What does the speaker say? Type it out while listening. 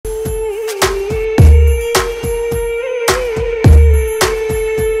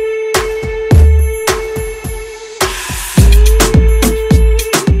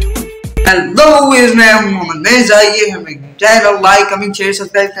Movies में मोहम्मद में जाइए, हमें channel like comment share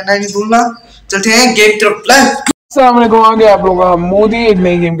subscribe करना नहीं भूलना। चलते हैं गेम की तरफ। अस्सलाम वालेकुम, आ गया आप लोगों का मोदी एक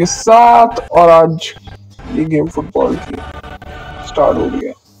नई गेम के साथ। और आज ये गेम फुटबॉल की स्टार्ट हो गई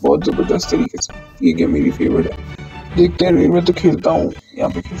है बहुत जबरदस्त तरीके से। ये गेम मेरी फेवरेट है, देखते हैं मैं तो खेलता हूँ, यहाँ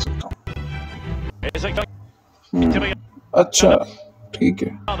पे खेल सकता हूँ। अच्छा ठीक है,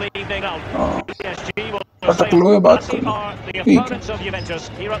 हाँ अटक लो, बात कर लो, ठीक है। अच्छा सही,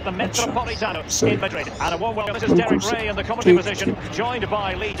 बिल्कुल सही,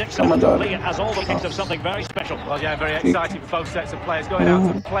 ठीक समझ आ रहा है। अच्छा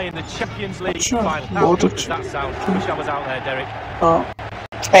बहुत अच्छा, हाँ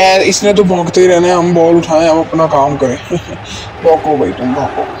यार इसने तो भौंकते ही रहना है, हम बॉल उठाएं, हम अपना काम करें। भौंको भाई तुम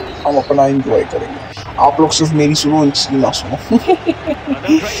भौंको, हम अपना एंजॉय करेंगे, आप लोग सिर्फ मेरी सुनो, इसकी ना सुनो।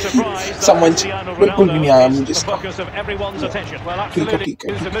 समझ बिल्कुल भी नहीं आया मुझे इसका। ठीक है ठीक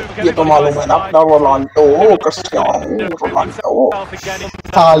है, ये तो मालूम है ना अपना रोनाल्डो, क्रिस्टियानो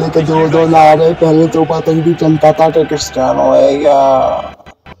साले के दो ला रहे, पहले तो पता ही नहीं चलता था कि क्रिस्टियानो है या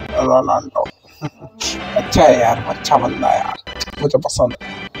रोनाल्डो। अच्छा है यार, अच्छा बंदा है यार, मुझे पसंद है,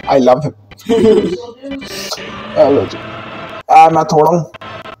 आई लव हिम। हेलो जी, मैं थोड़ा हूँ,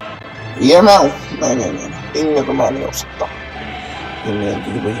 ये मैं हूँ, नहीं इनमें तो मैं नहीं हो सकता, इनमें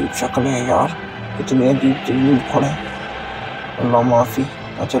अजीब अजीब शक्ल है यार, इतने अजीब अजीब खड़े, अल्लाह माफी।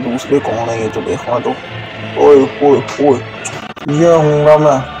 अच्छा दूसरे कौन है ये तो देखना तो, ओए ओए ओए, ये हूँगा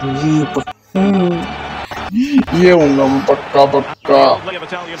मैं, ये हूँगा मैं पक्का पक्का।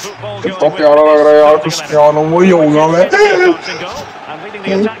 कितना प्यारा लग रहा है यार क्रिस्टियानो, वही होगा मैं।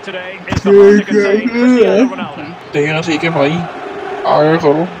 ठीक है भाई, आगे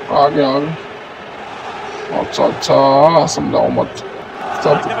करो, आगे आगे। अच्छा अच्छा समझाओ मत,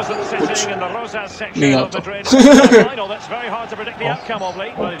 सब कुछ नहीं आता।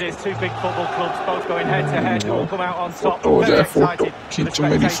 फोटो हो जाए, फोटो खींचो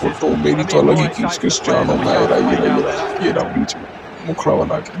मेरी, फोटो मेरी तो अलग ही खींच, क्रिस्टियानो मेरा ये रहा बीच में मुखड़ा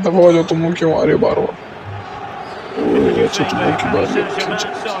बना के। दबा जाओ तुम क्यों आ रहे बार बार, अच्छा तुम की बात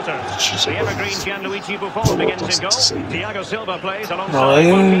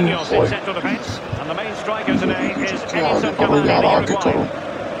यार, आगे करो।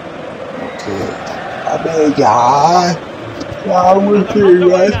 अबे यार यार मुझे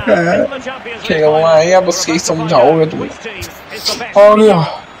खेलना है या बस यही समझाओगे तुम? आ गया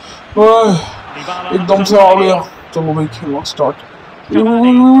एकदम से आ गया, चलो भाई खेलना स्टार्ट।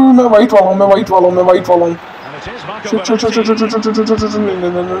 मैं वाइट वाला हूँ, मैं वाइट वाला हूँ, मैं वाइट वाला हूँ,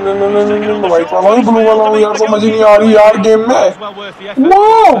 वाइट वाला हूँ, ब्लू वाला हूँ यार, समझ ही नहीं आ रही यार गेम में।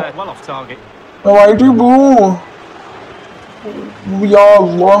 मैं वाइट ही ब्लू यार,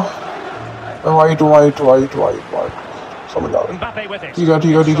 मैं white white white white white, समझ आ गई। ठीक है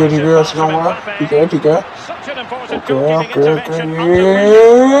ठीक है ठीक है ठीक है, ऐसे जाऊंगा, ठीक है ठीक है, ओके ओके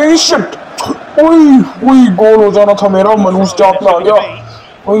ओके। शिट, ओए ओए गोल हो जाना था मेरा, मनुष्य जात में आ गया।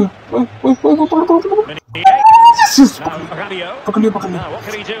 ओए ओए ओए ओए पकड़ लिया।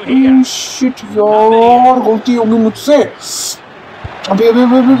 शिट यार गलती होगी मुझसे, अबे अबे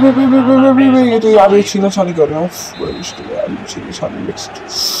अबे अबे अबे अबे अबे अबे, ये तो यार ये छीना छानी कर रहा हूँ, बड़ी मुश्किल है यार छीना छानी। नेक्स्ट,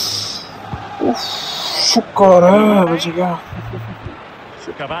 शुक्र है बच गया।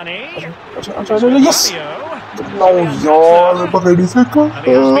 अच्छा अच्छा अच्छा यस, नो यार पकड़ नहीं सका।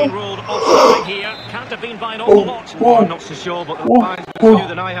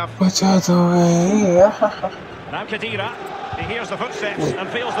 बचा तो है।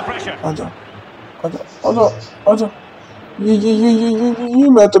 आजा आजा आजा आजा, ये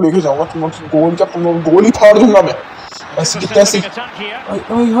मैं तो लेके जाऊंगा तुम गोल, क्या तुम गोल ही फाड़ दूंगा मैं ऐसे की तैसे।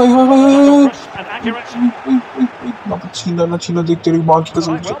 छीना ना छीना, देख तेरी माँ की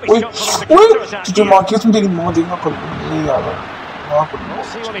कसम। ओए ओए तुझे माँ की कसम, तेरी माँ देखना कर नहीं आ रहा माँ कर।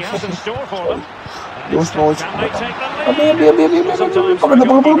 अबे अबे अबे अबे पकड़,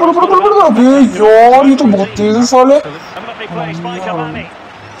 अबे यार ये तो बहुत तेज है साले।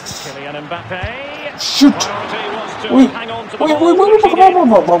 शिट, ओए ओए ओए ओए पकड़ यार।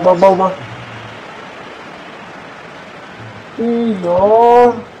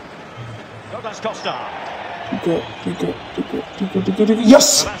 ठीक है ठीक है ठीक है ठीक है ठीक है ठीक है, यस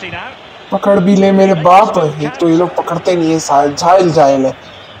पकड़ भी ले मेरे बाप। एक तो ये लोग पकड़ते नहीं है, झाइल है,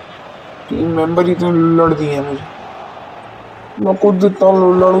 टीम मेंबर ही तो लड़ दिए हैं मुझे, मैं खुद इतना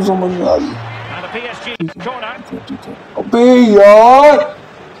लड़ू समझ में आ रही। ठीक है अबे यार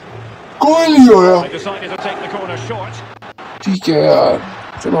कोई नहीं होया। ठीक है यार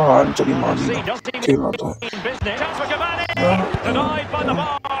चलो हार चली मान लिया, खेलना तो है।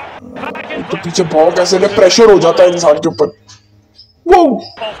 तो पीछे बहुत कैसे प्रेशर हो जाता है इंसान के ऊपर। वो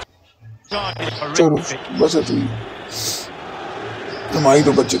चलो बचत हुई, हमारी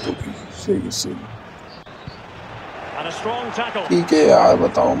तो बचत होगी। सही सही ठीक है यार,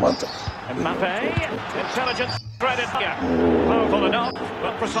 बताओ मत।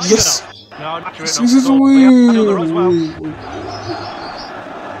 यस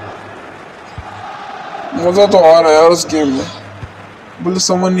मजा तो आ रहा है यार उस गेम में, बोले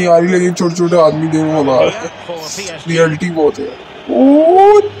समझ नहीं आ रही, लेकिन छोटे छोटे आदमी गेम में मजा आ रहा है, रियलिटी बहुत है।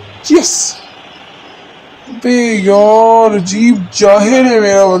 ओह यस बे यार, अजीब जाहिर है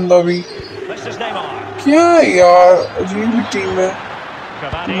मेरा बंदा भी, क्या यार अजीब टीम है,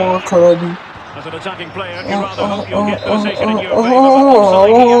 दिमाग खराबी।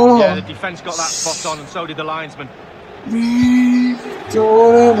 क्यों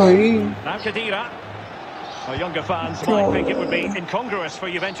है भाई, Well, younger fans might think it would be incongruous for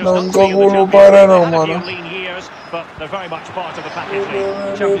Juventus not to be in the Champions League. They had a few lean years, but they're very much part of the package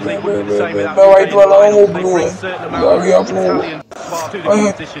league. Champions League wouldn't be the same without the final. They bring a certain amount of Italian spark to the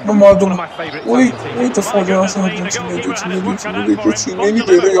competition. One of my favourite teams.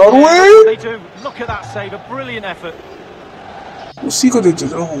 They do. Look at that save, a brilliant effort. उसी को देते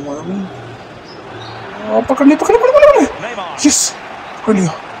थे हम, पकड़ ले, yes पकड़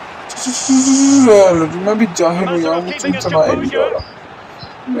लिया। मैं भी जाहिर हूँ यार, मुझसे इतना है नहीं जा रहा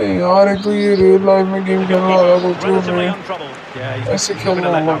मैं यार, एक तो ये रियल लाइफ में गेम खेलना आ रहा तो मैं ऐसे खेलना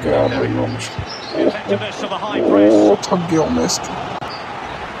होगा क्या भाई, ओ थक गया हूँ मैं इसके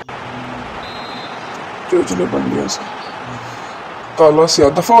चले बन गया से ताला से,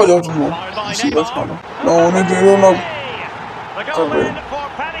 दफा हो जाओ तुम लोग, इसी बस खाना ना होने दे रहे हो ना कर रहे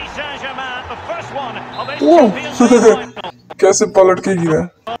हो। कैसे पलट के गिरा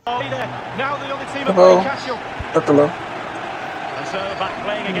टकला,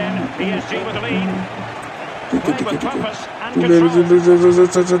 ठीक है ठीक है ठीक है, तू ले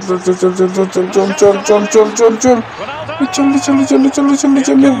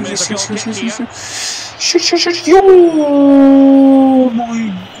चल यो माय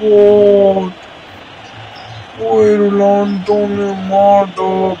गॉड, ओए रोनाल्डो ने मार दो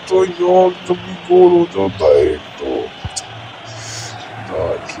तो यार जब गोल हो जाता है तो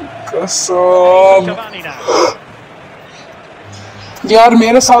कसम यार,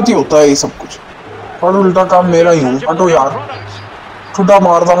 मेरे साथ ही होता है ये सब कुछ, और उल्टा काम मेरा ही हूँ। हटो यार, ठुड्डा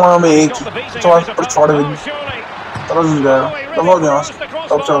मारता हूँ मैं एक ही पर छोड़े भी तरह नहीं जाएगा, दबा हो यहाँ से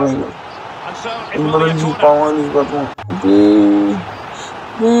तब चलेंगे, इन बार जीत पाऊंगा नहीं बताऊँ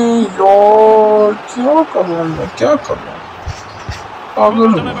यार, क्या कर रहा हूँ मैं, क्या कर रहा हूँ पागल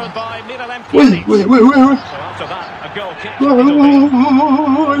हूँ।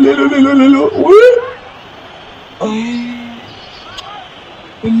 ले लो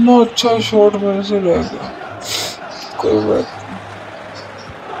इतना अच्छा शॉट मेरे से रह गया, कोई बात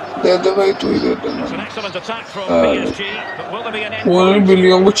दे दे भाई, तू ही दे दे वो नहीं,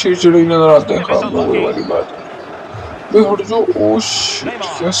 बिल्लियों को चिड़चिड़ी नजर आते हैं, खाम में वही वाली बात है भाई, हट जाओ। ओह शिट,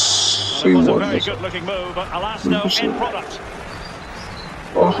 यस सही बात है, बिल्कुल सही।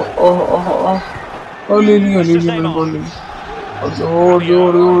 ले लिया मैंने बॉल ले लिया,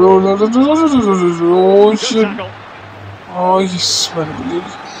 ओह शिट, यस मैंने ले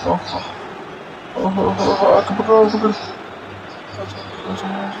लिया, पकड़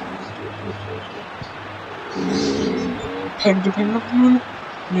फेंक दो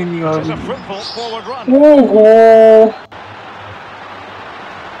नहीं आ रही, ओहो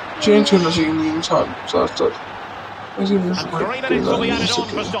चेंज करना चाहिए मीम साथ ऐसे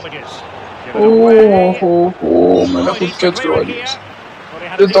ओहो मैंने खुद कैच करवा दिया,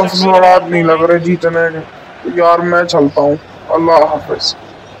 ये तो फुसलाहट नहीं लग रहा जीतने के यार, मैं चलता हूँ, अल्लाह हाफिज,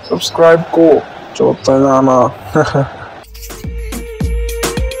 सब्सक्राइब को चौथा जाना।